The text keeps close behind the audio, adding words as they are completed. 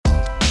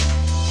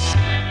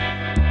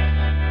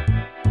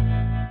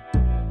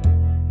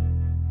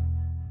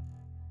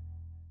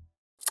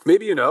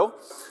Maybe you know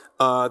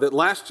that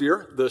last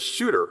year, the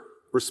shooter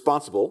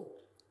responsible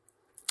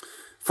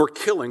for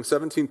killing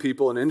 17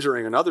 people and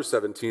injuring another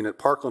 17 at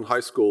Parkland High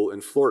School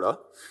in Florida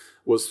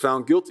was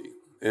found guilty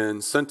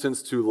and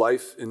sentenced to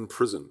life in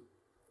prison.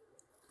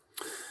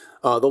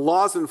 The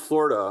laws in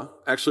Florida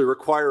actually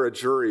require a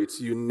jury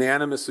to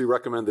unanimously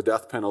recommend the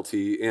death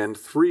penalty, and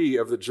 3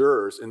 of the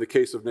jurors in the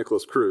case of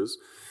Nicholas Cruz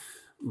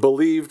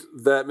believed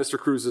that Mr.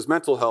 Cruz's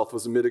mental health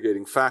was a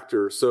mitigating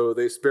factor, so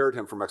they spared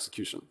him from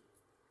execution.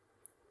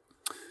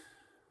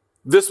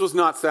 This was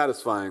not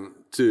satisfying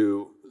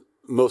to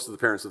most of the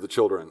parents of the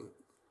children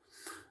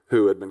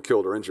who had been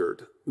killed or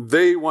injured.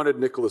 They wanted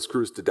Nicholas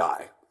Cruz to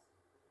die.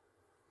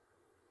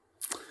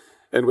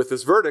 And with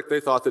this verdict,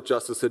 they thought that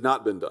justice had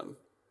not been done.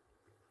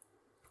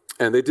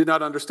 And they did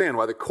not understand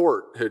why the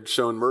court had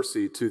shown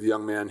mercy to the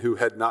young man who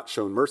had not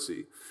shown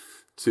mercy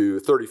to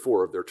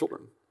 34 of their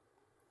children.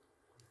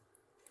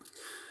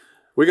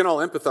 We can all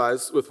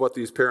empathize with what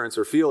these parents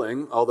are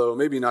feeling, although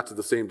maybe not to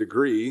the same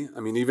degree.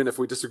 I mean, even if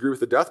we disagree with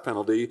the death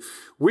penalty,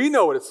 we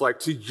know what it's like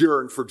to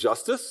yearn for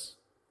justice.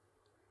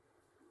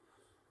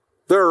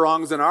 There are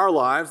wrongs in our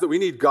lives that we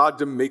need God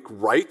to make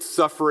right,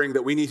 suffering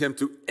that we need him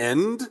to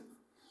end.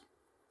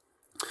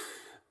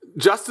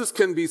 Justice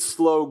can be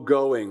slow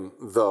going,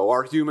 though.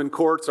 Our human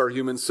courts, our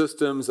human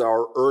systems,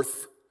 our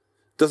earth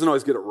doesn't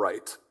always get it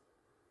right.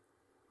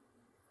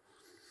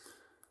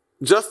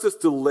 Justice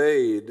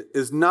delayed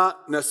is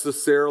not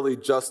necessarily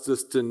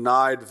justice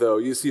denied, though.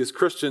 You see, as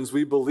Christians,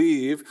 we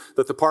believe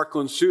that the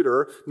Parkland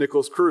shooter,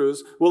 Nicholas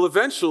Cruz, will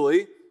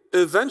eventually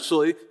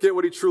get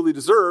what he truly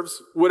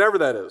deserves, whatever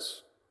that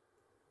is.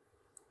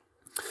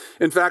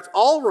 In fact,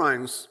 all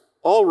wrongs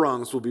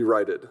will be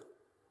righted.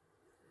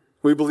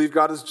 We believe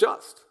God is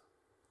just.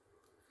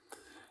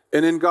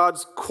 And in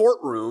God's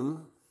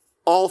courtroom,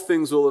 all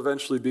things will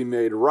eventually be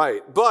made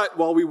right. But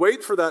while we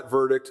wait for that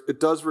verdict, it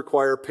does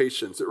require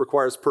patience. It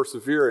requires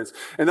perseverance.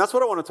 And that's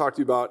what I want to talk to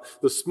you about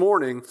this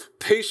morning,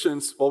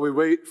 patience while we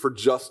wait for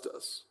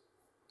justice.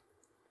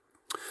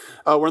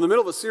 We're in the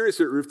middle of a series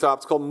here at Rooftop.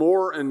 It's called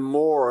More and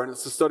More, and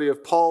it's a study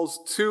of Paul's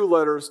 2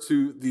 letters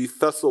to the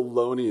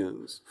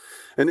Thessalonians.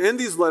 And in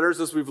these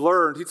letters, as we've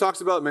learned, he talks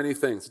about many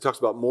things. He talks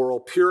about moral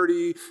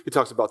purity. He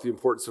talks about the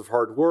importance of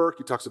hard work.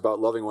 He talks about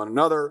loving one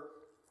another.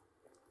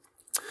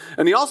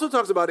 And he also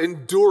talks about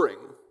enduring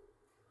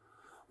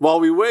while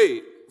we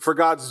wait for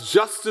God's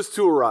justice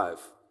to arrive,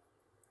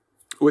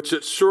 which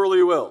it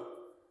surely will.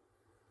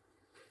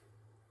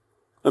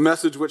 A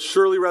message which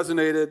surely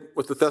resonated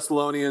with the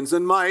Thessalonians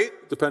and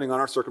might, depending on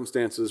our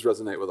circumstances,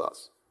 resonate with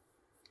us.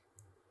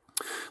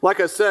 Like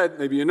I said,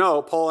 maybe you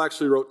know, Paul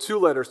actually wrote 2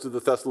 letters to the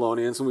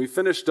Thessalonians, and we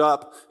finished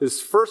up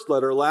his first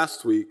letter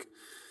last week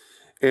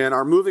and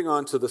are moving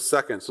on to the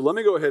second. So let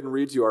me go ahead and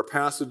read to you our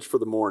passage for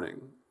the morning.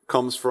 It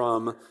comes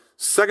from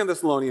 2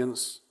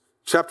 Thessalonians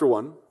chapter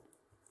 1,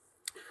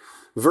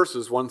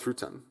 verses 1 through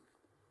 10.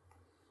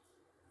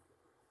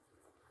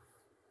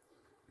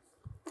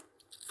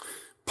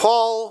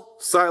 Paul,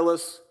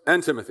 Silas,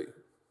 and Timothy,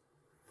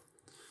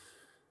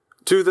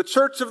 to the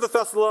church of the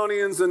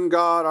Thessalonians in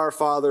God our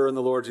Father and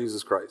the Lord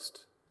Jesus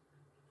Christ.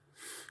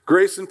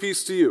 Grace and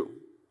peace to you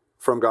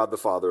from God the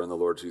Father and the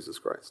Lord Jesus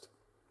Christ.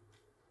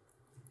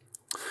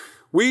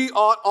 We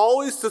ought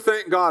always to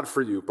thank God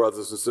for you,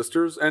 brothers and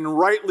sisters, and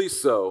rightly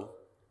so,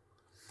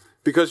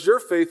 because your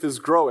faith is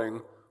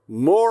growing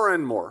more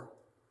and more.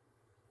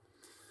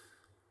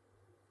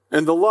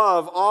 And the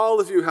love all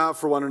of you have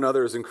for one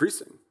another is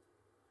increasing.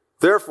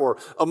 Therefore,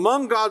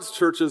 among God's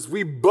churches,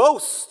 we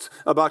boast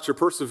about your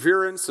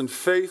perseverance and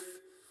faith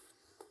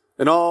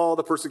and all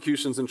the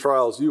persecutions and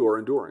trials you are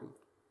enduring.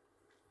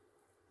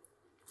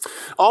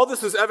 All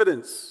this is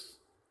evidence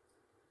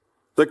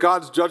that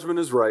God's judgment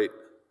is right,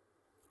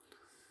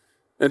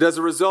 and as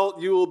a result,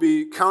 you will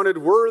be counted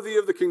worthy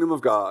of the kingdom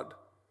of God,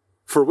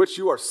 for which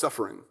you are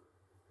suffering.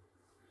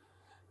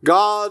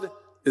 God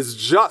is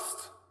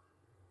just.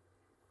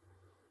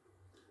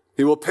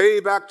 He will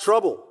pay back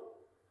trouble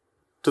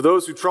to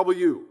those who trouble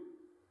you,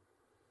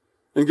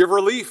 and give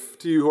relief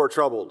to you who are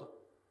troubled,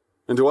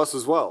 and to us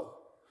as well.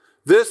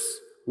 This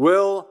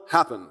will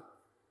happen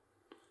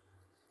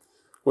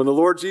when the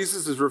Lord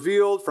Jesus is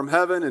revealed from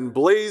heaven in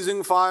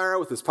blazing fire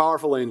with his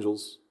powerful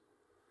angels.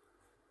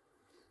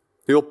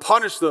 He will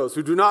punish those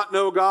who do not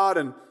know God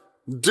and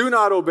do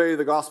not obey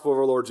the gospel of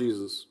our Lord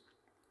Jesus.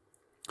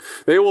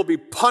 They will be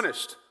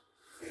punished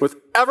with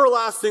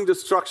everlasting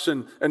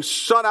destruction and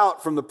shut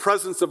out from the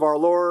presence of our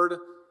Lord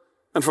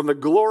and from the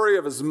glory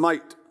of his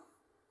might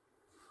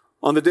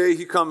on the day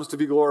he comes to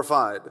be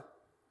glorified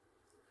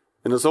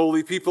and his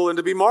holy people and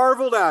to be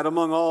marveled at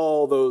among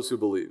all those who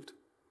believed.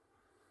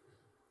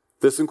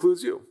 This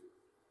includes you,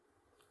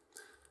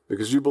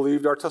 because you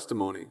believed our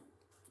testimony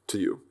to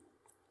you.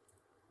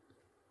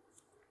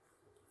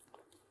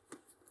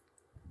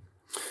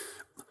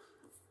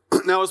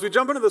 Now, as we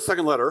jump into the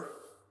second letter,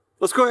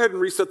 let's go ahead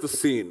and reset the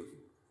scene.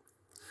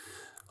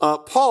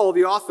 Paul,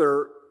 the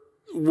author,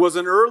 was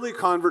an early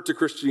convert to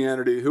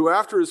Christianity who,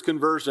 after his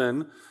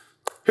conversion,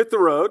 hit the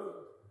road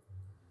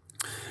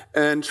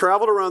and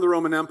traveled around the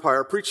Roman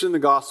Empire preaching the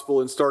gospel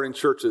and starting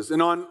churches.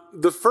 And on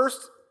the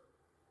first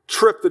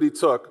trip that he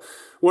took,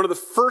 one of the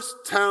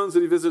first towns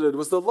that he visited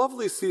was the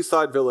lovely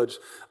seaside village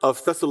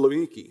of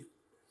Thessaloniki.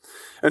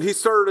 And he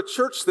started a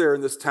church there in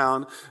this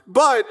town.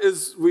 But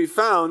as we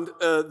found,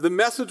 the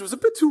message was a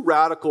bit too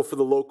radical for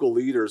the local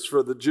leaders,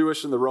 for the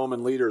Jewish and the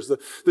Roman leaders.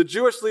 The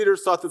Jewish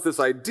leaders thought that this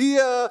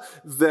idea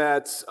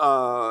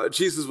that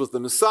Jesus was the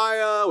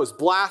Messiah was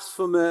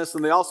blasphemous.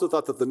 And they also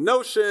thought that the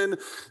notion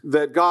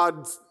that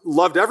God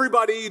loved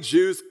everybody,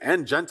 Jews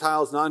and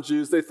Gentiles,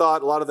 non-Jews, a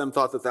lot of them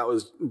thought that that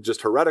was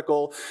just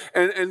heretical.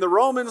 And the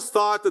Romans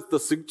thought that the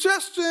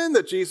suggestion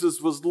that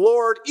Jesus was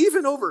Lord,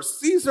 even over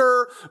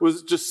Caesar,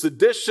 was just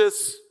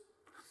seditious.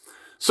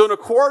 So in a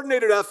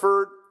coordinated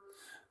effort,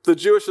 the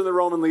Jewish and the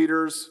Roman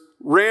leaders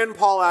ran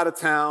Paul out of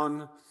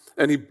town,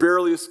 and he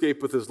barely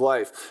escaped with his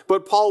life.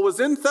 But Paul was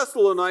in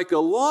Thessalonica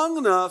long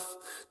enough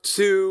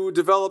to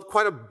develop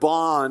quite a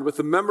bond with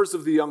the members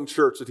of the young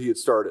church that he had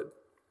started.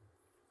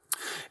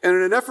 And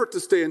in an effort to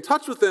stay in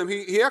touch with them,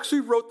 he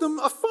actually wrote them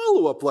a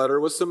follow-up letter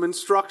with some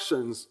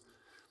instructions.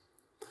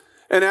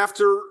 And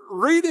after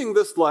reading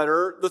this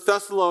letter, the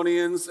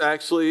Thessalonians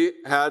actually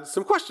had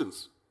some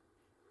questions.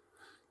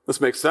 This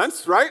makes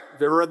sense, right?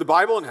 Have you ever read the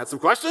Bible and had some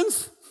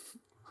questions?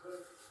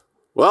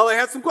 Well, they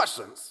had some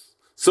questions.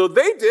 So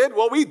they did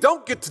what we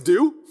don't get to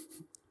do.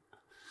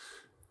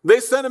 They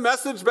sent a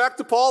message back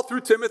to Paul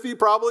through Timothy,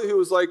 probably, who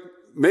was like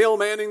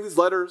mailmanning these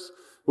letters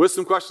with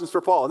some questions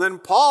for Paul. And then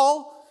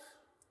Paul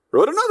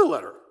wrote another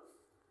letter.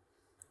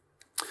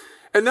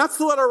 And that's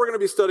the letter we're going to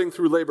be studying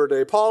through Labor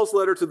Day, Paul's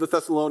letter to the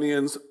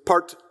Thessalonians,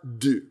 part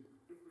 2.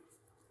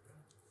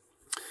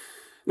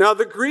 Now,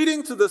 the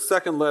greeting to the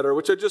second letter,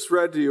 which I just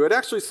read to you, it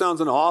actually sounds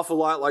an awful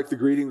lot like the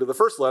greeting to the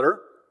first letter.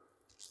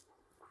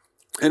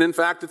 And in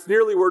fact, it's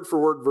nearly word for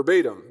word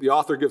verbatim. The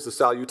author gives a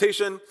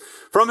salutation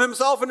from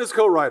himself and his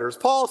co-writers,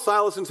 Paul,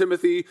 Silas, and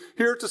Timothy,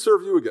 here to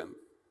serve you again.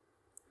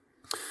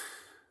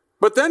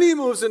 But then he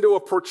moves into a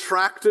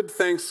protracted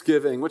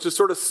thanksgiving, which is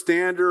sort of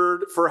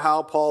standard for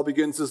how Paul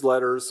begins his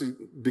letters. He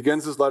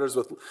begins his letters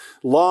with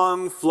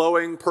long,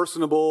 flowing,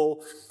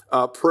 personable,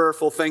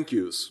 prayerful thank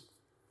yous.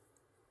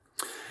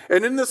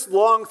 And in this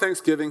long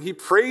thanksgiving, he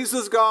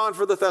praises God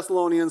for the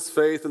Thessalonians'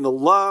 faith and the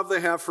love they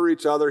have for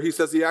each other. He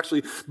says he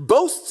actually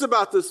boasts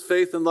about this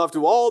faith and love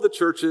to all the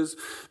churches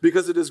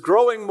because it is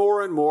growing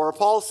more and more.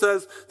 Paul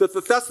says that the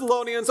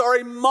Thessalonians are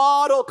a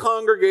model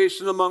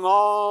congregation among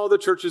all the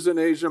churches in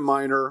Asia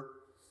Minor.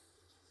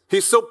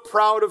 He's so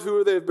proud of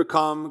who they've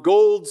become.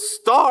 Gold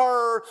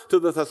star to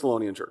the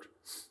Thessalonian church.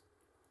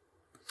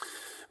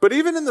 But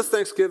even in this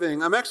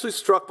Thanksgiving, I'm actually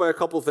struck by a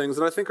couple things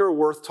that I think are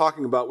worth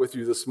talking about with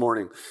you this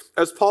morning.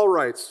 As Paul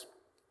writes,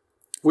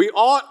 we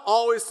ought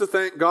always to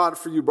thank God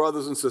for you,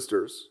 brothers and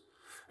sisters,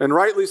 and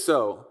rightly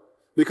so,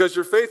 because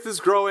your faith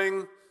is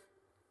growing,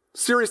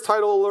 series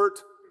title alert,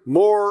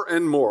 more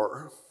and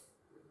more.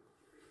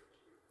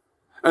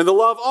 And the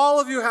love all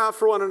of you have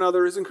for one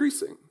another is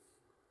increasing.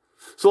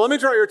 So let me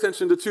draw your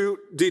attention to two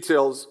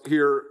details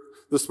here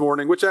this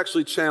morning, which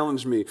actually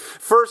challenged me.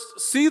 First,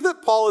 see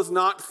that Paul is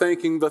not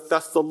thanking the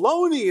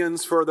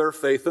Thessalonians for their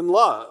faith and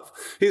love.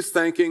 He's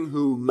thanking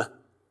whom?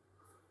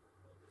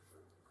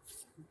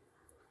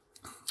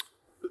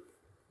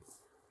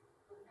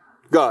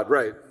 God,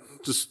 right.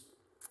 Just,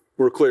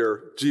 we're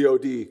clear.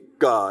 G-O-D,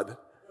 God.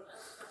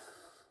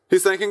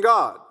 He's thanking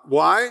God.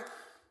 Why?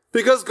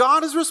 Because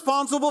God is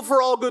responsible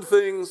for all good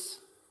things.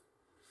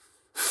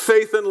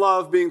 Faith and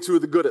love being two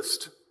of the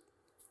goodest.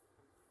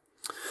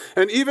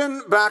 And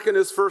even back in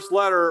his first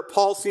letter,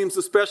 Paul seems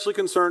especially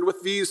concerned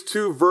with these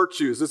two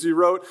virtues, as he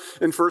wrote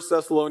in 1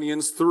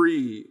 Thessalonians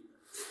 3.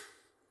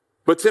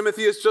 But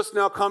Timothy has just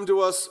now come to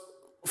us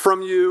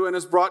from you and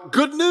has brought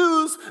good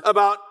news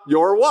about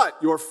your what?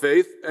 Your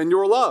faith and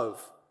your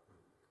love.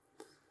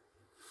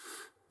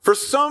 For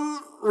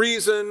some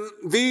reason,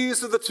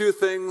 these are the two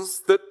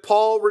things that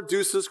Paul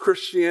reduces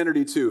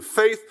Christianity to: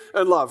 faith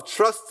and love,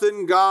 trust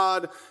in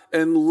God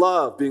and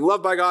love, being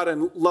loved by God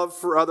and love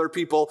for other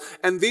people.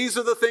 And these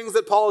are the things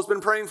that Paul has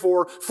been praying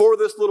for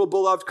this little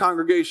beloved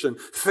congregation,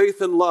 faith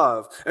and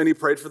love. And he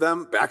prayed for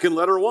them back in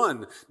letter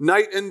 1.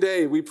 Night and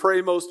day, we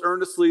pray most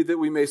earnestly that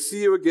we may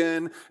see you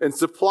again and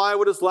supply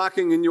what is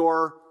lacking in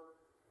your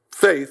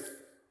faith.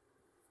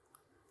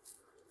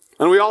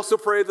 And we also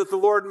pray that the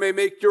Lord may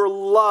make your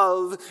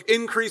love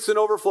increase and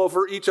overflow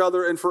for each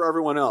other and for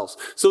everyone else.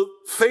 So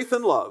faith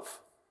and love.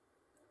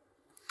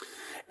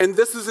 And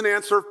this is an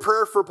answer of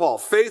prayer for Paul.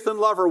 Faith and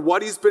love are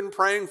what he's been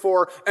praying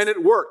for, and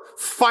it worked.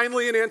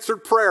 Finally an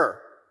answered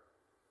prayer.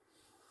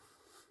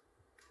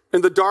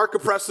 In the dark,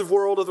 oppressive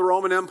world of the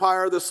Roman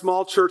Empire, the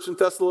small church in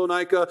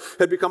Thessalonica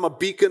had become a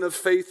beacon of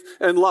faith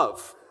and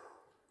love.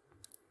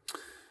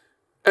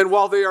 And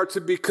while they are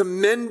to be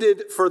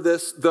commended for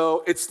this,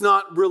 though, it's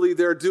not really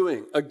their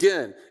doing.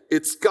 Again,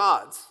 it's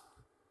God's.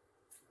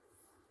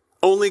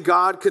 Only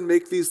God can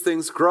make these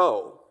things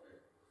grow.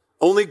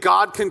 Only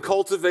God can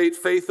cultivate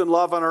faith and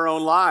love in our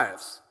own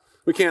lives.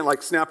 We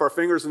can't snap our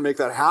fingers and make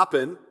that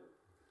happen.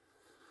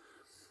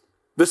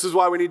 This is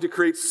why we need to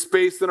create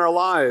space in our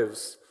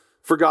lives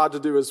for God to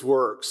do his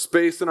work,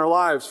 space in our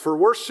lives for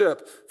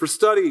worship, for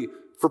study,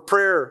 for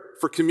prayer,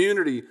 for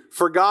community,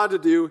 for God to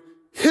do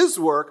his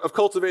work of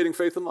cultivating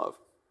faith and love.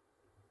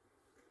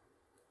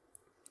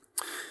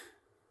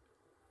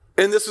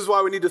 And this is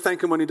why we need to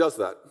thank him when he does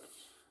that.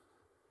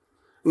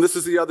 And this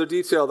is the other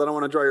detail that I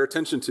want to draw your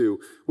attention to.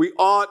 We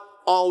ought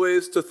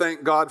always to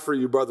thank God for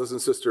you, brothers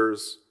and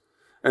sisters,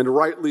 and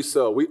rightly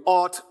so. We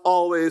ought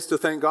always to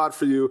thank God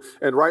for you,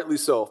 and rightly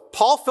so.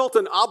 Paul felt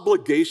an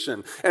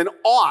obligation and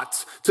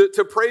ought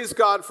to praise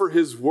God for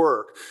his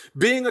work.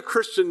 Being a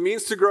Christian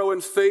means to grow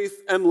in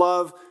faith and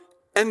love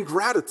and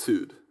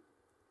gratitude.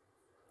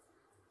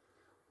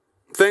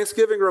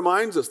 Thanksgiving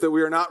reminds us that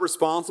we are not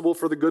responsible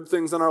for the good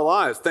things in our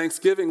lives.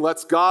 Thanksgiving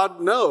lets God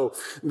know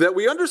that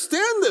we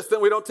understand this, that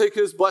we don't take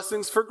his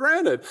blessings for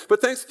granted.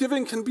 But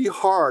Thanksgiving can be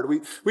hard.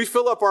 We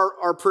fill up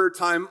our prayer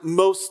time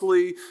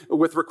mostly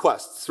with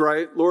requests,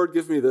 right? Lord,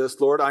 give me this.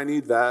 Lord, I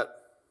need that.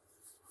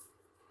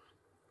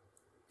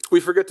 We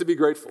forget to be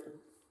grateful.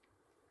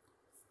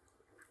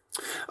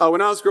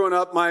 When I was growing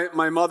up,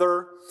 my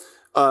mother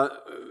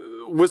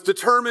was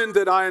determined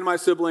that I and my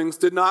siblings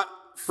did not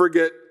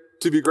forget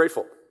to be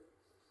grateful.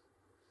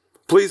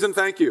 Please and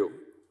thank you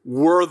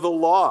were the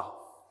law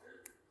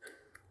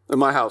in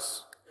my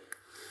house.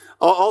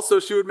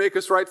 Also, she would make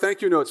us write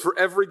thank you notes for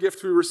every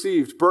gift we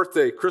received,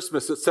 birthday,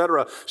 Christmas,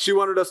 etc. She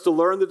wanted us to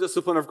learn the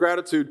discipline of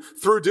gratitude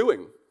through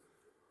doing.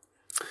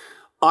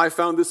 I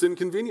found this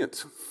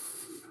inconvenient.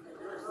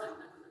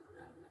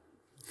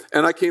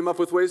 And I came up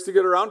with ways to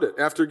get around it.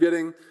 After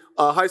getting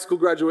high school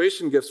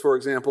graduation gifts, for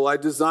example, I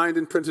designed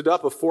and printed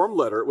up a form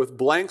letter with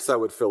blanks I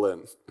would fill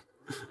in.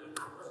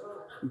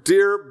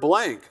 Dear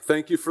blank,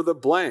 thank you for the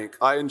blank.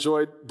 I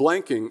enjoyed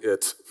blanking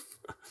it.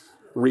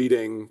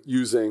 Reading,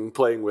 using,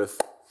 playing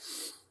with.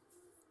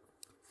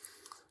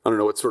 I don't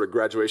know what sort of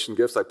graduation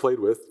gifts I played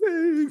with.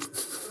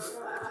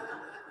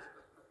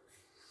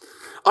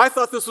 I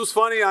thought this was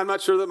funny. I'm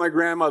not sure that my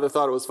grandmother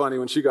thought it was funny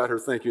when she got her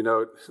thank you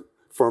note,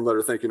 form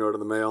letter thank you note in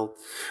the mail.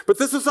 But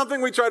this is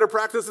something we try to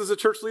practice as a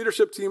church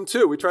leadership team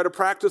too. We try to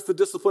practice the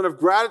discipline of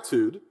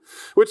gratitude,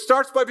 which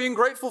starts by being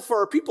grateful for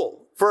our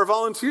people, for our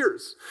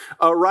volunteers.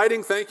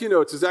 Writing thank you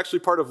notes is actually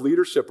part of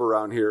leadership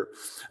around here.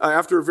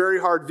 After a very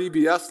hard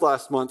VBS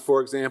last month,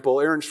 for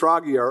example, Erin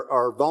Schrage,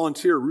 our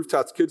volunteer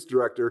Rooftops Kids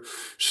director,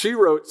 she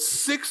wrote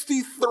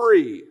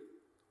 63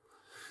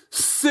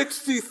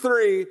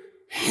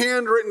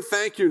 handwritten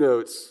thank you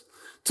notes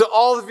to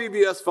all the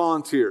VBS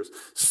volunteers.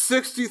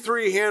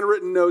 63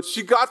 handwritten notes.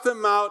 She got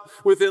them out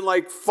within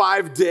like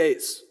 5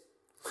 days.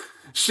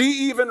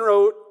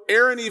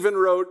 Erin even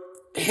wrote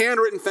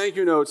handwritten thank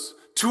you notes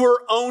to her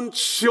own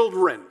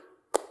children.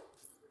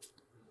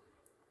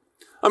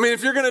 I mean,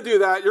 if you're going to do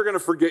that, you're going to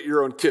forget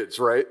your own kids,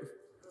 right?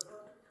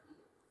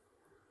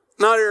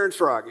 Not Erin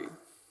Schrage.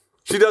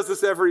 She does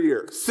this every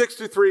year.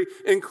 63,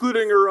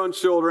 including her own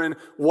children.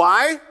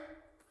 Why?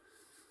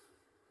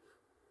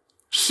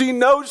 She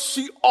knows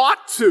she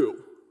ought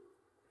to.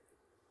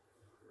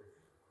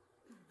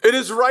 It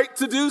is right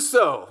to do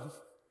so.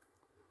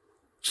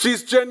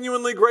 She's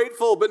genuinely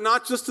grateful, but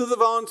not just to the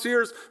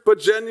volunteers, but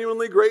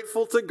genuinely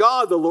grateful to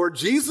God. The Lord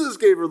Jesus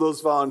gave her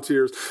those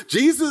volunteers.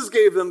 Jesus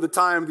gave them the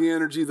time, the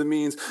energy, the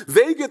means.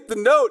 They get the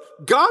note.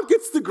 God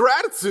gets the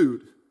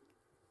gratitude.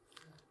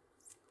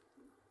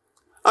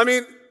 I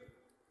mean,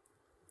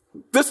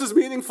 this is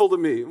meaningful to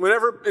me.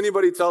 Whenever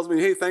anybody tells me,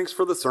 hey, thanks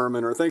for the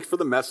sermon, or thanks for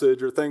the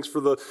message, or thanks for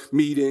the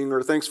meeting,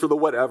 or thanks for the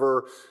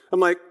whatever,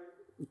 I'm like,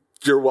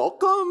 you're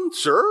welcome,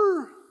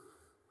 sure.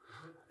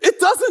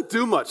 It doesn't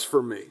do much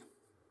for me.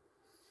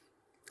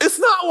 It's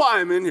not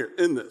why I'm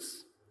in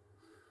this.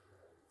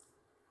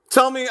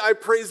 Tell me I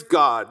praise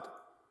God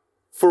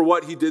for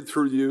what he did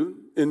through you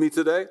in me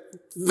today.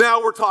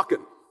 Now we're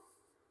talking.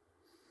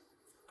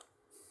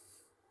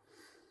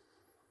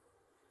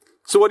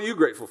 So what are you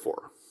grateful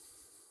for?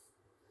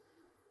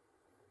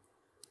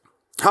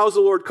 How is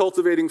the Lord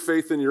cultivating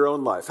faith in your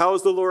own life? How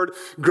is the Lord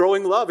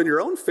growing love in your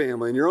own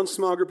family, in your own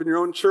small group, in your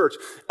own church?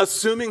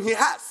 Assuming he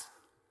has.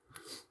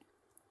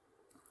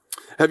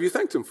 Have you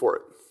thanked him for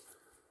it?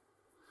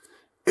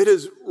 It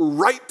is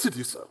right to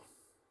do so.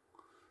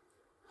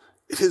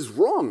 It is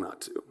wrong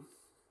not to.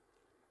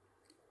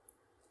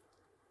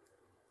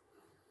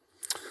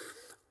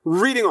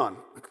 Reading on,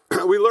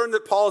 we learn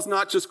that Paul is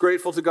not just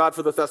grateful to God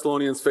for the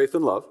Thessalonians' faith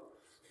and love.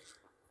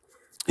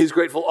 He's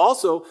grateful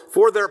also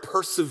for their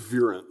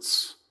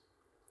perseverance.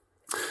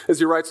 As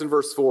he writes in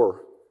verse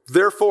 4,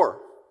 therefore,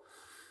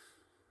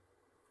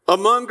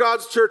 among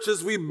God's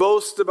churches, we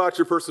boast about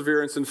your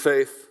perseverance and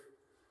faith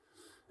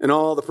and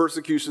all the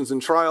persecutions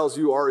and trials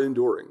you are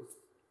enduring.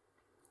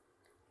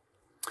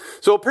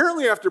 So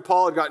apparently after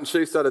Paul had gotten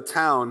chased out of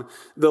town,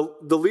 the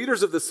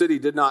leaders of the city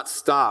did not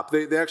stop.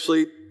 They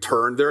actually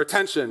turned their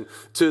attention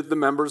to the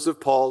members of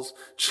Paul's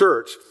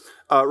church.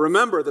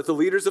 Remember that the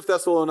leaders of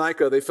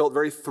Thessalonica, they felt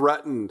very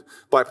threatened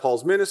by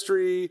Paul's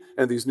ministry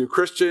and these new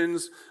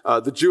Christians.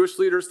 The Jewish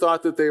leaders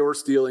thought that they were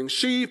stealing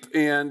sheep,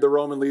 and the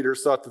Roman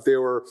leaders thought that they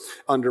were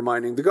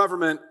undermining the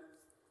government.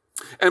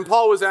 And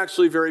Paul was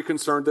actually very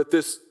concerned that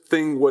this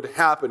thing would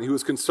happen. He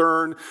was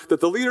concerned that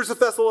the leaders of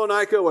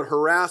Thessalonica would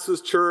harass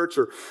his church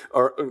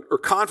or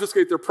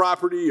confiscate their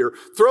property or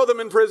throw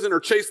them in prison or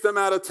chase them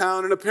out of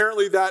town. And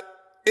apparently that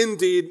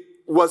indeed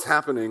was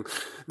happening.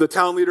 The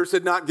town leaders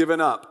had not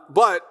given up.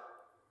 But,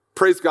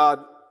 praise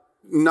God,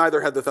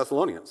 neither had the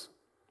Thessalonians.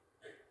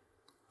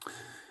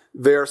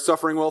 They are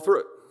suffering well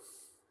through it.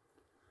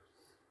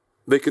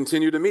 They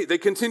continue to meet. They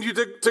continue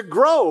to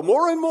grow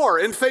more and more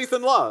in faith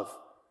and love.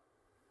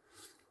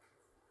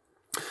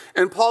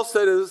 And Paul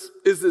said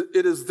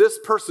it is this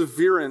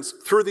perseverance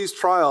through these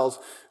trials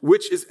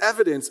which is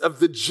evidence of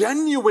the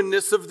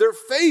genuineness of their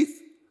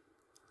faith,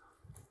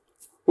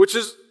 which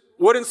is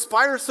what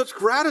inspires such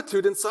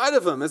gratitude inside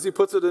of them, as he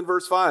puts it in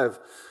verse 5.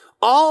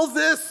 All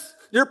this,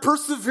 your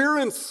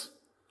perseverance,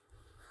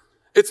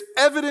 it's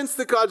evidence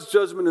that God's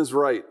judgment is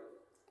right.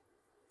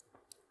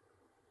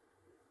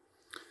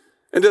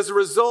 And as a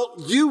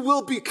result, you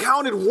will be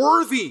counted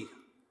worthy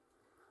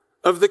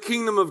of the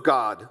kingdom of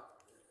God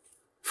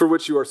for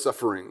which you are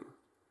suffering.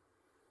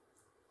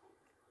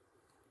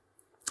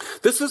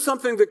 This is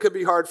something that could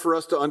be hard for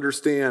us to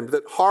understand,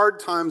 that hard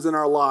times in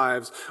our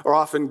lives are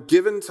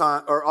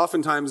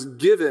oftentimes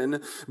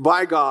given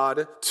by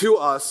God to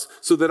us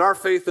so that our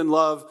faith and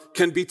love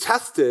can be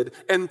tested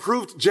and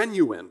proved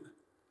genuine.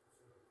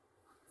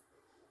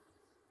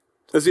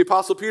 As the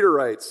Apostle Peter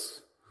writes,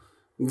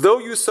 though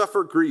you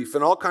suffer grief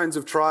and all kinds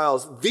of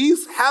trials,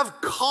 these have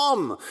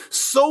come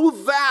so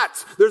that,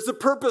 there's a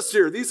purpose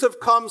here, these have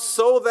come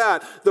so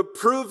that the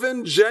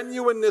proven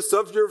genuineness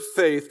of your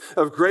faith,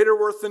 of greater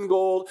worth than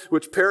gold,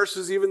 which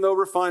perishes even though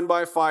refined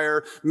by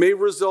fire, may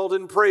result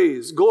in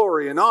praise,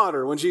 glory, and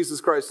honor when Jesus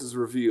Christ is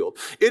revealed.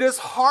 It is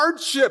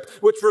hardship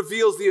which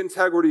reveals the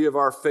integrity of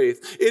our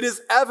faith. It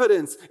is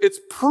evidence, it's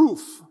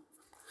proof.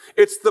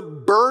 It's the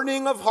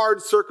burning of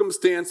hard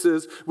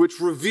circumstances which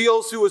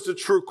reveals who is a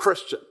true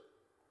Christian.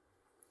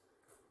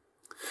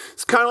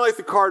 It's kind of like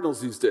the Cardinals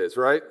these days,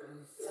 right?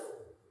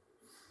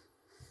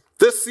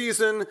 This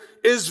season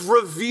is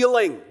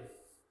revealing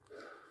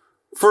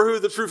for who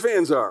the true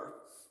fans are.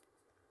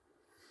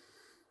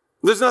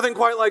 There's nothing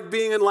quite like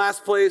being in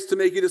last place to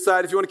make you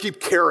decide if you want to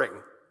keep caring.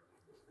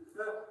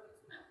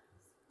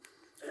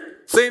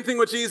 Same thing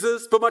with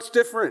Jesus, but much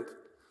different.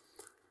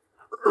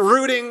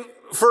 Rooting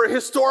for a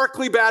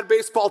historically bad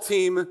baseball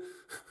team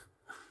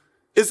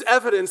is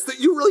evidence that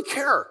you really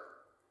care.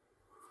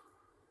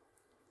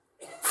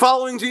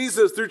 Following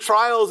Jesus through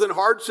trials and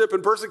hardship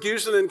and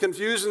persecution and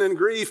confusion and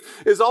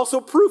grief is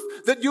also proof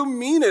that you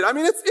mean it. I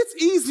mean, it's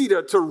easy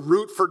to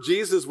root for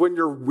Jesus when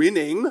you're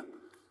winning.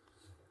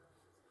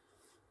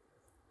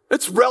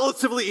 It's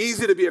relatively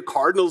easy to be a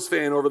Cardinals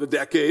fan over the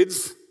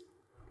decades.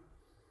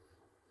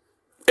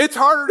 It's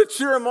harder to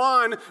cheer him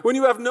on when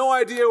you have no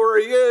idea where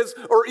he is,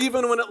 or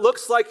even when it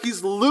looks like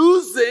he's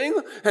losing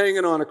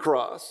hanging on a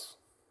cross.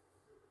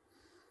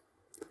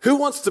 Who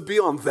wants to be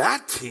on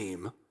that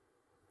team?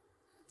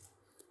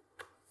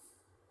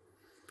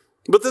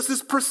 But this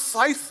is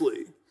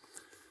precisely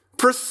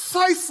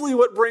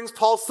what brings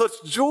Paul such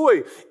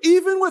joy.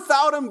 Even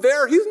without him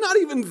there, he's not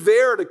even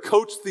there to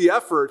coach the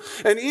effort.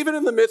 And even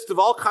in the midst of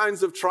all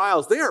kinds of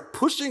trials, they are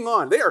pushing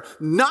on. They are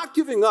not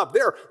giving up.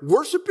 They are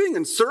worshiping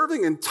and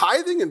serving and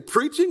tithing and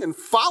preaching and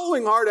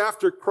following hard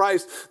after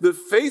Christ. The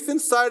faith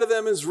inside of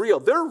them is real.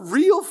 They're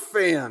real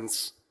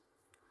fans.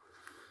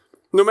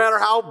 No matter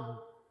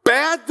how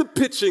bad the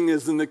pitching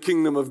is in the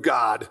kingdom of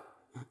God,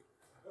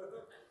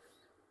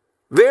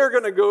 they're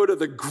going to go to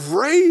the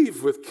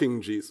grave with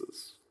King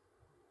Jesus.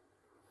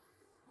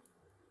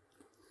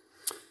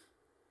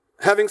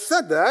 Having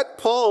said that,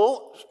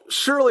 Paul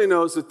surely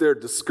knows that they're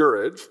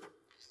discouraged.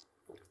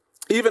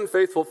 Even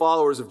faithful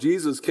followers of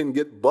Jesus can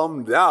get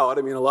bummed out.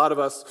 I mean, a lot of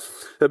us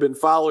have been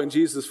following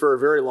Jesus for a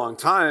very long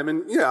time.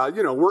 And yeah,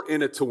 we're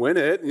in it to win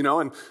it,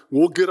 and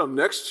we'll get them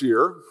next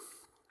year.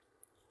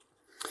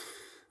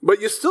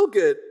 But you still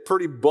get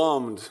pretty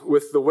bummed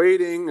with the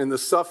waiting and the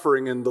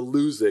suffering and the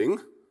losing.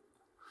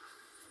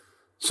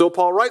 So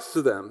Paul writes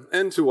to them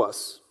and to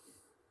us.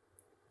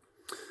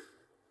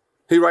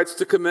 He writes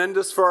to commend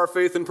us for our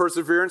faith and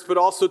perseverance, but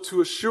also to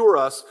assure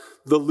us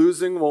the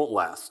losing won't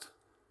last.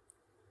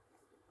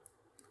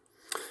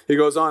 He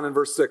goes on in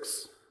verse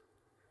 6.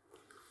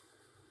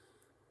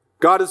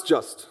 God is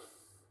just.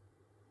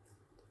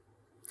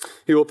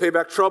 He will pay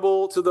back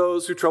trouble to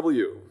those who trouble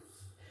you,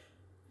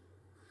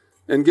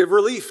 and give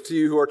relief to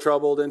you who are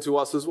troubled, and to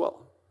us as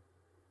well.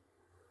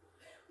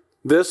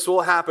 This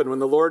will happen when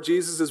the Lord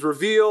Jesus is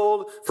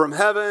revealed from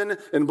heaven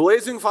in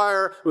blazing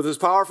fire with his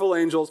powerful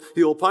angels.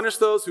 He will punish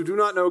those who do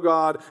not know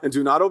God and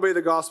do not obey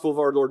the gospel of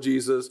our Lord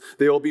Jesus.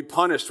 They will be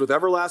punished with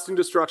everlasting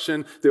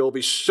destruction. They will be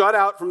shut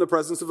out from the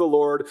presence of the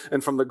Lord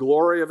and from the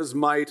glory of his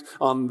might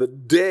on the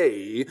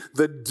day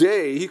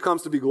he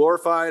comes to be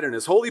glorified in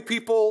his holy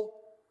people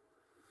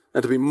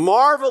and to be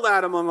marveled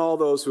at among all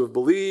those who have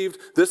believed.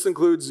 This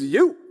includes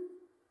you,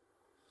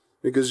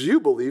 because you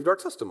believed our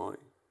testimony.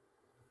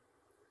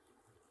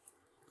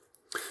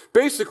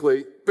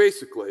 Basically,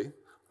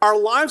 our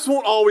lives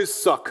won't always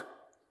suck.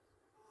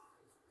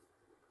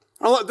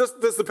 This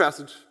is the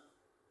passage.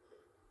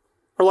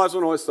 Our lives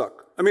won't always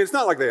suck. I mean, it's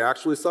not like they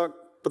actually suck,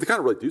 but they kind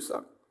of really do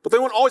suck. But they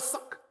won't always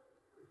suck.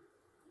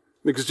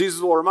 Because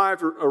Jesus will arrive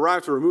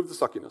to remove the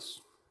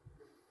suckiness.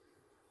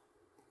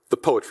 The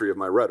poetry of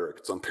my rhetoric.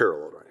 It's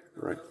unparalleled,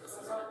 right?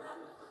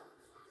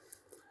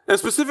 And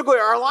specifically,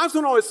 our lives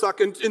don't always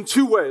suck in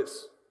two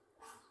ways.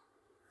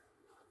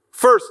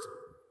 First,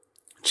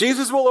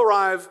 Jesus will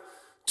arrive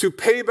to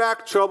pay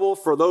back trouble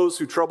for those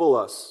who trouble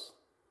us.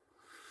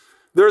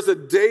 There's a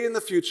day in the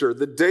future,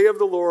 the day of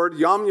the Lord,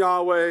 Yom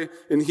Yahweh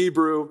in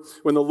Hebrew,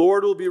 when the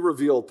Lord will be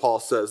revealed,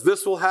 Paul says.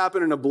 This will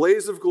happen in a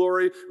blaze of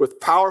glory with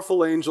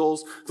powerful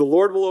angels. The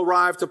Lord will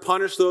arrive to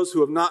punish those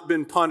who have not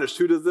been punished.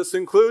 Who does this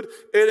include?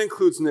 It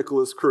includes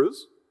Nicholas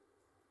Cruz.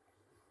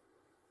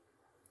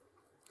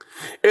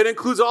 It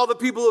includes all the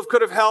people who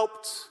could have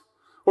helped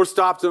or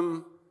stopped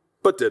him,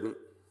 but didn't.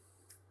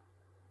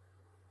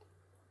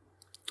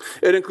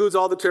 It includes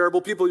all the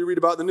terrible people you read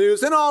about in the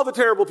news and all the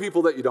terrible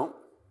people that you don't.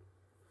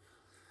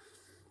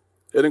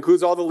 It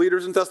includes all the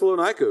leaders in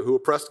Thessalonica who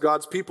oppressed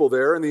God's people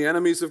there and the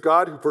enemies of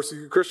God who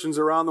persecute Christians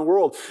around the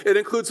world. It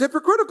includes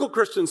hypocritical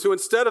Christians who,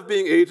 instead of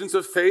being agents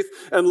of faith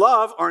and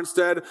love, are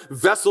instead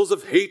vessels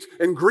of hate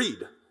and greed.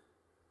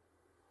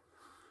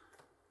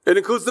 It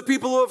includes the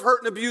people who have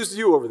hurt and abused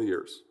you over the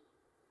years.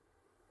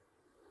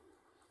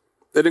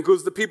 It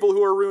includes the people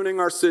who are ruining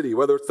our city,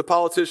 whether it's the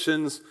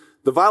politicians,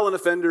 the violent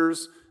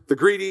offenders, the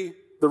greedy,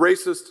 the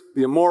racist,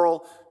 the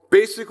immoral.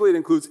 Basically, it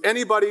includes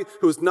anybody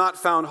who has not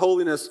found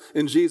holiness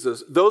in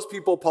Jesus. Those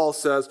people, Paul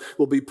says,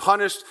 will be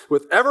punished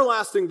with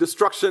everlasting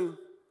destruction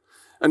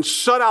and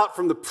shut out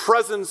from the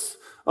presence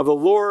of the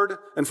Lord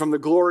and from the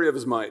glory of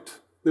his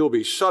might. They will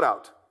be shut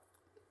out.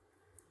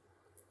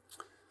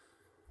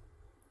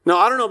 Now,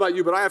 I don't know about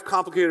you, but I have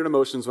complicated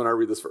emotions when I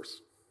read this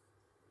verse.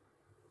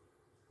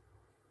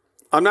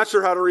 I'm not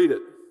sure how to read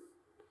it.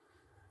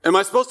 Am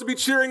I supposed to be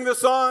cheering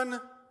this on?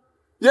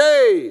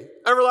 Yay!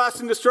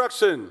 Everlasting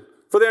destruction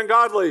for the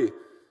ungodly.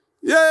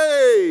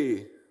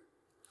 Yay!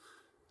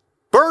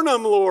 Burn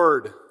them,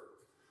 Lord.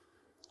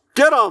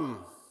 Get them.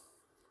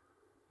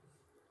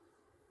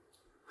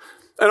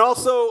 And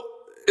also,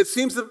 it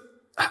seems a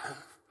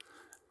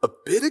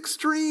bit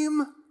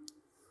extreme.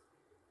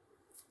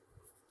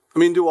 I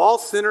mean, do all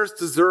sinners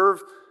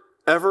deserve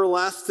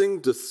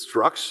everlasting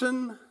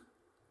destruction?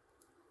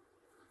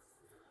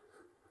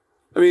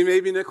 I mean,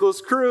 maybe Nicholas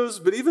Cruz,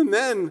 but even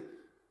then,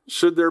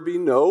 should there be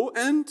no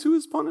end to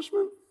his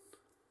punishment?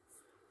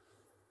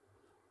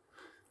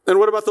 And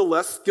what about the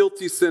less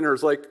guilty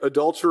sinners like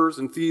adulterers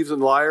and thieves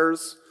and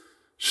liars?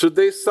 Should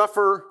they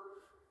suffer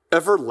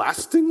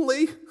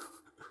everlastingly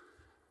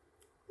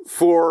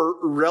for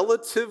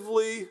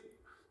relatively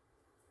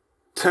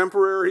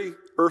temporary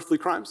earthly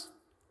crimes?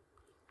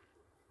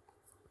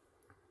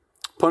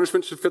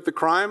 Punishment should fit the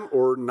crime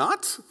or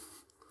not?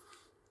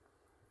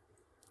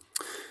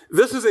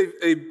 This is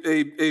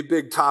a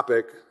big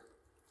topic,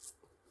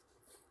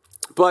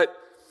 but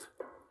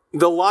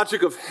the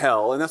logic of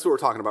hell, and that's what we're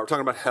talking about. We're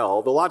talking about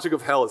hell. The logic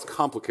of hell is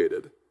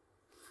complicated.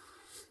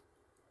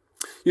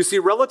 You see,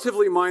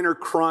 relatively minor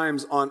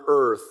crimes on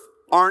earth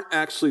aren't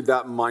actually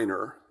that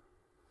minor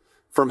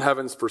from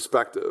heaven's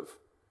perspective.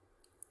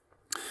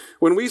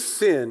 When we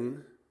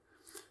sin,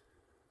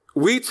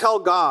 we tell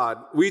God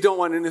we don't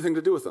want anything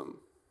to do with him.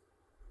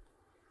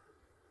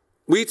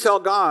 We tell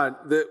God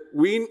that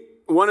we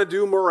want to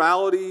do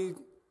morality,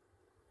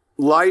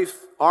 life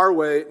our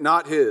way,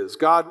 not his.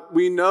 God,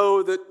 we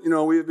know that,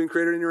 we have been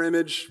created in your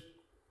image,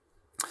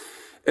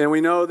 and we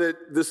know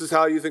that this is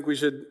how you think we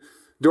should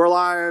do our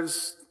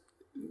lives,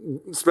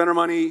 spend our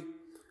money,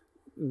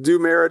 do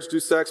marriage, do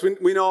sex.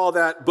 We know all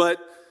that, but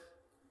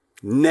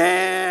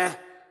nah.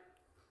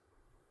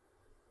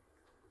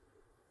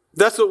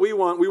 That's what we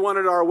want. We want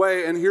it our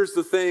way, and here's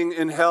the thing.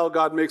 In hell,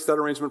 God makes that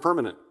arrangement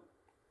permanent.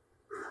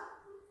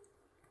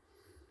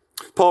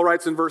 Paul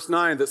writes in verse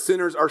 9 that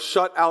sinners are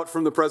shut out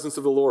from the presence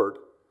of the Lord.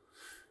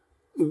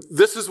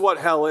 This is what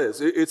hell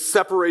is. It's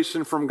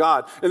separation from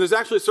God. And there's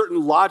actually a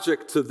certain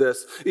logic to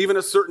this, even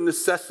a certain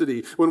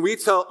necessity. When we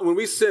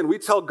sin, we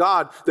tell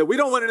God that we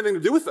don't want anything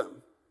to do with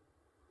him.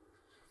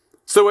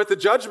 So at the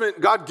judgment,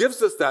 God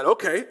gives us that.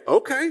 Okay,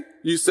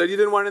 you said you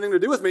didn't want anything to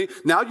do with me.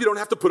 Now you don't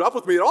have to put up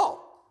with me at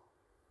all.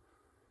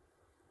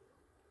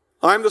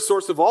 I'm the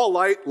source of all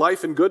light,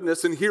 life, and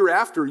goodness, and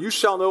hereafter you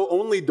shall know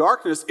only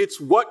darkness. It's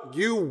what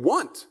you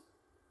want.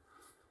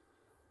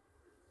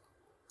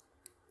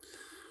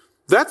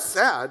 That's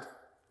sad,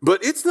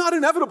 but it's not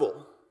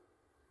inevitable.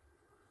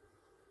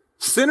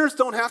 Sinners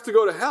don't have to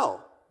go to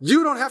hell.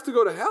 You don't have to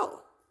go to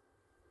hell.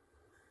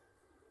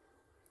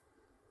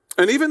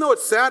 And even though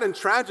it's sad and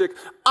tragic,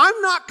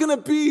 I'm not going to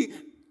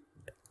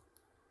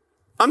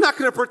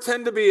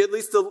pretend to be at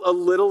least a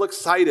little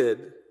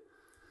excited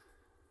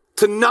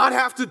to not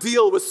have to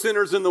deal with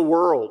sinners in the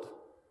world.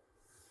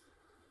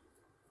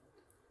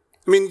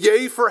 I mean,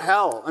 yay for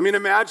hell. I mean,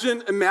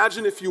 imagine,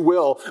 if you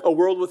will, a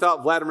world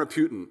without Vladimir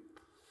Putin.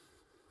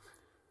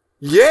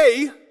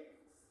 Yay!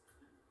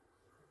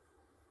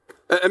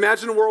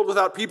 Imagine a world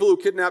without people who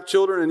kidnap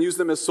children and use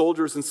them as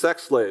soldiers and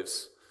sex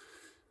slaves.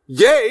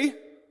 Yay!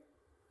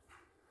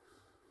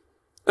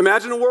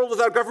 Imagine a world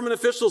without government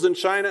officials in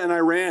China and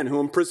Iran who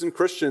imprison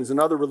Christians and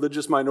other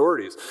religious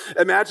minorities.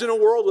 Imagine a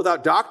world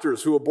without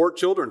doctors who abort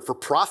children for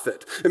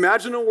profit.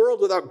 Imagine a world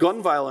without gun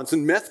violence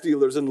and meth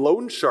dealers and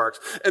loan sharks.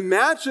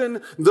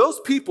 Imagine those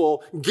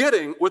people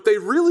getting what they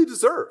really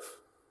deserve.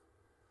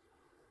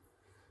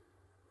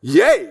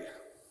 Yay!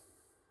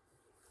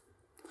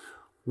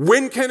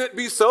 When can it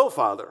be so,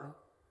 Father?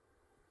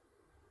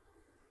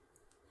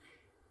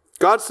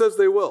 God says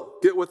they will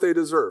get what they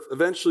deserve.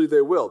 Eventually they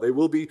will. They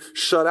will be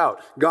shut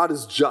out. God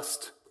is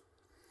just.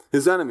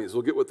 His enemies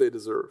will get what they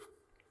deserve.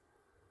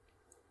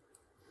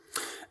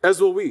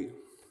 As will we.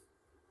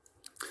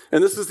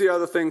 And this is the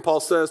other thing Paul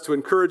says to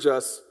encourage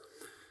us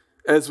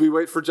as we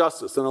wait for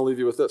justice. And I'll leave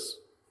you with this.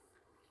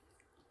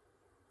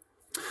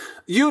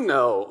 You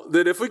know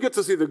that if we get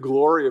to see the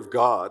glory of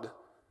God,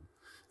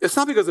 it's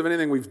not because of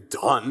anything we've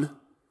done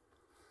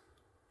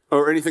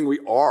or anything we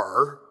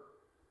are.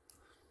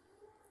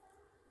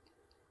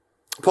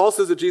 Paul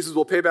says that Jesus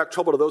will pay back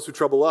trouble to those who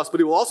trouble us, but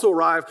he will also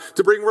arrive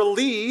to bring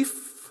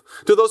relief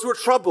to those who are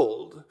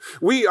troubled.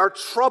 We are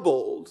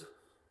troubled.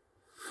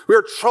 We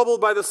are troubled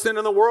by the sin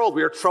in the world.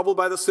 We are troubled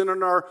by the sin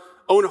in our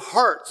own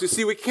hearts. You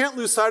see, we can't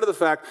lose sight of the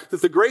fact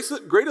that the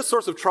greatest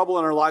source of trouble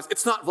in our lives,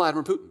 it's not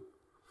Vladimir Putin.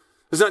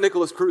 It's not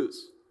Nicholas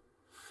Cruz.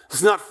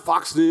 It's not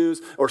Fox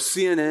News or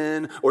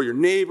CNN or your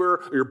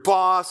neighbor or your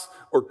boss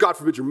or, God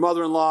forbid, your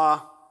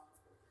mother-in-law.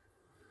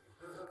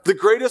 The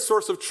greatest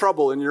source of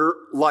trouble in your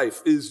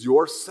life is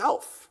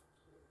yourself.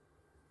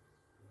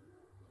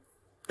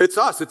 It's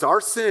us. It's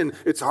our sin.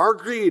 It's our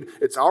greed.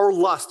 It's our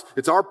lust.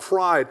 It's our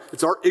pride.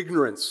 It's our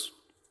ignorance.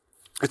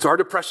 It's our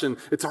depression.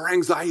 It's our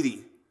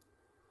anxiety.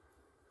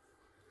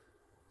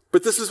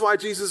 But this is why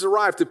Jesus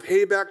arrived, to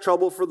pay back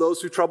trouble for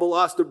those who trouble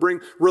us, to bring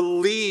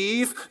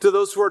relief to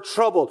those who are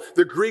troubled.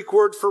 The Greek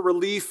word for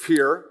relief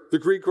here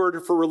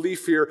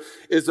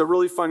is a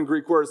really fun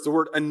Greek word. It's the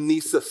word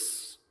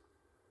anesis.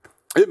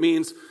 It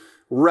means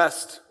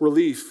rest,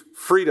 relief,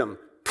 freedom,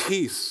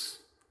 peace.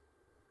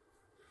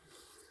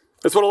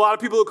 It's what a lot of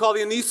people who call the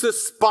Anesis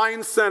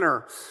Spine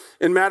Center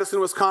in Madison,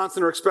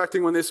 Wisconsin are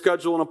expecting when they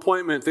schedule an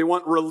appointment. They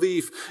want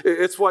relief.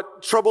 It's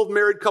what troubled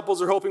married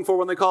couples are hoping for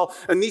when they call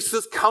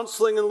Anesis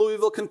Counseling in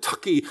Louisville,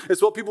 Kentucky.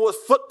 It's what people with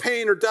foot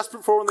pain are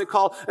desperate for when they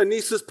call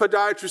Anesis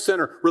Podiatry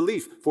Center,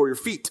 relief for your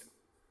feet.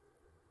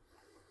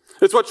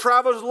 It's what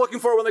travelers are looking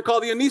for when they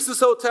call the Anesis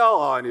Hotel.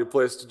 Oh, I need a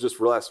place to just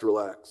relax.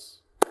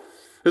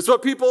 It's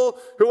what people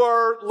who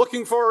are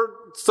looking for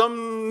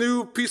some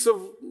new piece of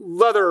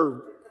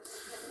leather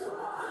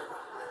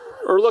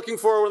are looking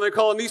for when they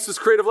call Anesis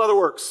Creative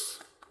Leatherworks.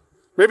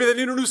 Maybe they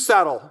need a new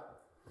saddle.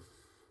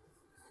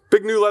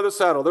 Big new leather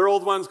saddle. Their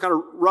old one's kind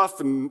of rough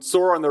and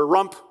sore on their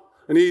rump.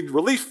 I need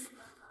relief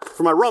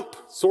for my rump,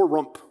 sore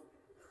rump.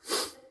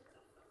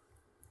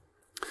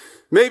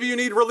 Maybe you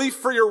need relief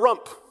for your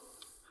rump.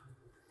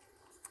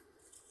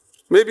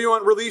 Maybe you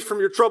want relief from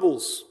your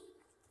troubles.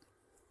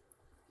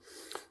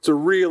 It's a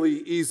really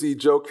easy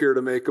joke here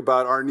to make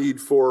about our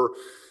need for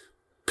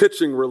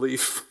pitching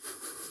relief.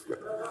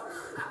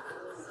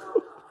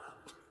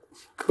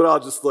 But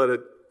I'll just let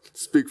it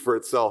speak for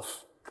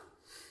itself.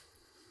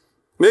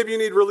 Maybe you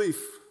need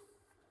relief.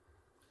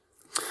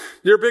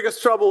 Your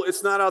biggest trouble,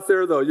 it's not out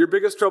there though. Your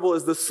biggest trouble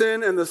is the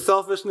sin and the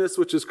selfishness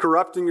which is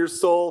corrupting your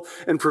soul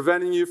and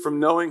preventing you from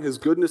knowing his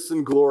goodness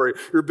and glory.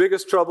 Your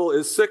biggest trouble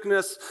is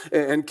sickness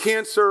and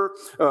cancer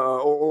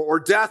or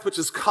death which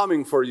is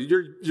coming for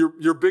you.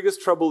 Your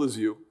biggest trouble is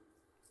you.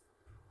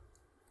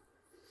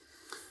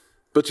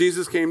 But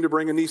Jesus came to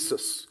bring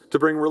anesis, to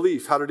bring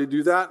relief. How did he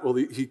do that? Well,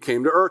 he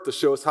came to earth to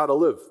show us how to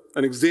live.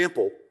 An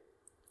example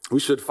we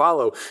should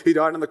follow. He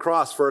died on the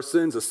cross for our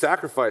sins, a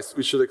sacrifice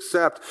we should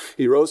accept.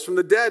 He rose from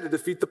the dead to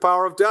defeat the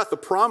power of death, a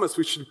promise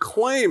we should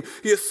claim.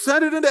 He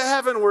ascended into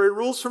heaven where he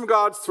rules from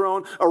God's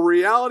throne, a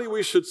reality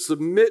we should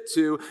submit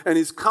to, and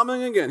he's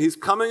coming again. He's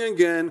coming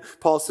again,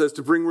 Paul says,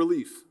 to bring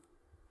relief.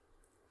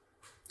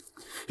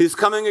 He's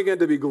coming again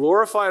to be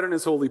glorified in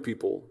his holy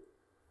people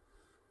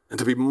and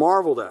to be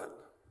marveled at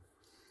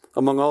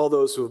among all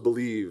those who have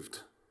believed.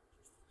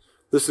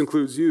 This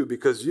includes you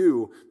because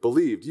you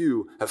believed.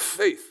 You have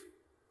faith.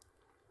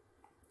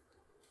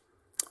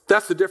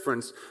 That's the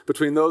difference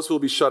between those who will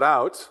be shut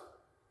out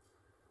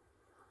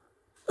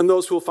and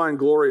those who will find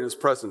glory in his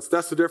presence.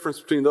 That's the difference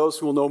between those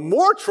who will know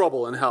more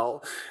trouble in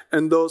hell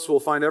and those who will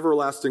find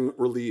everlasting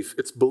relief.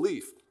 It's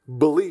belief.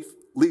 Belief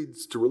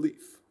leads to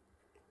relief.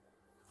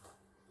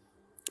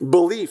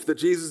 Belief that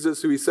Jesus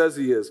is who he says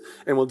he is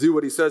and will do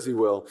what he says he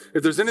will.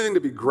 If there's anything to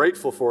be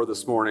grateful for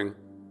this morning,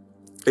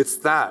 it's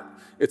that.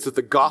 It's that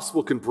the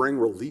gospel can bring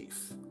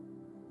relief.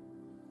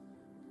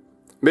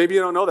 Maybe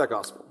you don't know that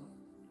gospel.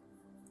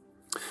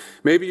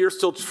 Maybe you're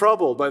still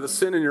troubled by the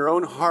sin in your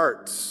own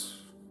heart.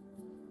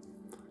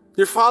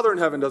 Your Father in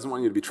heaven doesn't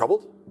want you to be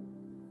troubled.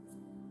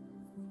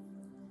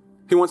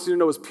 He wants you to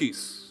know his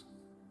peace.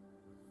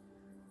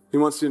 He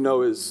wants you to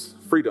know his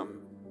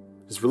freedom,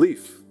 his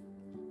relief.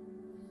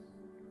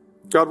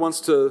 God wants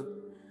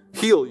to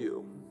heal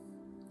you,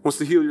 wants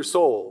to heal your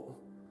soul,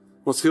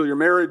 wants to heal your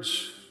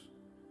marriage,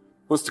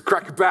 wants to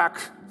crack your back,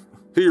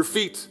 heal your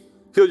feet,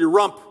 heal your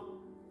rump.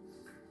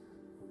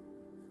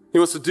 He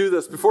wants to do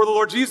this before the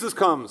Lord Jesus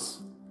comes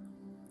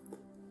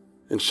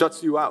and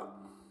shuts you out.